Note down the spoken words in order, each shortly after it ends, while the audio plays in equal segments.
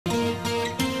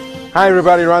Hi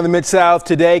everybody around the Mid-South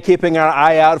today, keeping our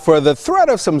eye out for the threat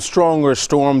of some stronger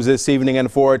storms this evening and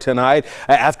for tonight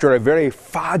after a very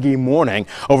foggy morning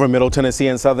over Middle Tennessee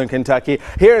and Southern Kentucky.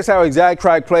 Here's how Exact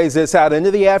Track plays this out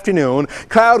into the afternoon.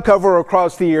 Cloud cover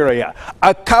across the area.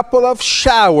 A couple of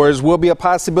showers will be a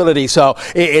possibility, so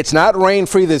it's not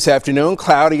rain-free this afternoon.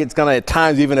 Cloudy, it's going to at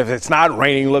times, even if it's not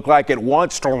raining, look like it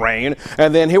wants to rain.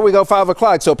 And then here we go, 5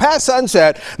 o'clock. So past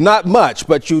sunset, not much,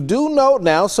 but you do note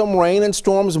now some rain and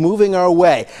storms moving our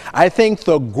way. I think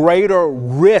the greater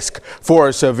risk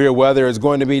for severe weather is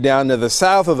going to be down to the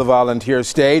south of the volunteer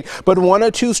state, but one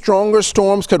or two stronger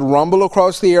storms could rumble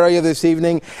across the area this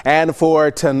evening and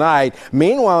for tonight.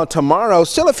 Meanwhile, tomorrow,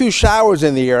 still a few showers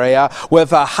in the area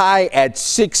with a high at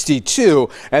 62,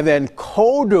 and then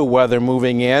colder weather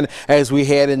moving in as we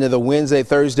head into the Wednesday,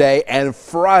 Thursday, and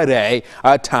Friday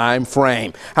time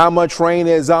frame. How much rain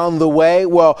is on the way?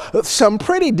 Well, some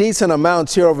pretty decent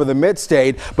amounts here over the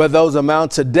mid-state, but those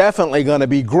amounts are definitely going to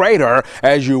be greater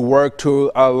as you work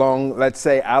to along, let's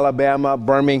say, Alabama,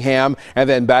 Birmingham, and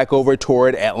then back over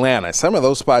toward Atlanta. Some of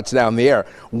those spots down there,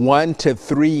 1 to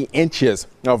 3 inches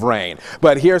of rain.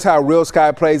 But here's how Real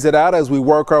Sky plays it out as we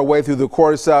work our way through the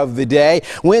course of the day.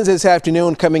 Winds this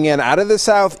afternoon coming in out of the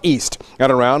southeast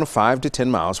at around 5 to 10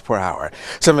 miles per hour.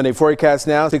 7-day forecast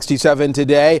now, 67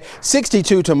 today,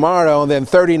 62 tomorrow, and then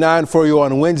 39 for you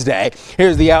on Wednesday.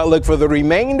 Here's the outlook for the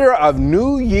remainder of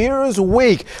New Year's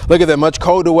week. Look at that, much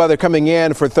colder weather coming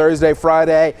in for Thursday,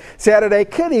 Friday, Saturday.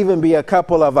 Could even be a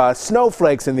couple of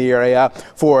snowflakes in the area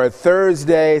for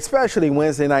Thursday, especially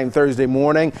Wednesday night and Thursday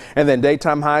morning, and then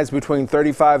daytime highs between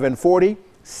 35 and 40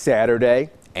 Saturday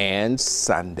and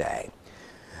Sunday.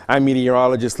 I'm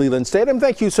meteorologist Lelan Statom.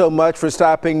 Thank you so much for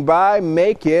stopping by.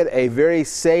 Make it a very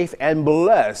safe and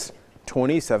blessed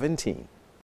 2017.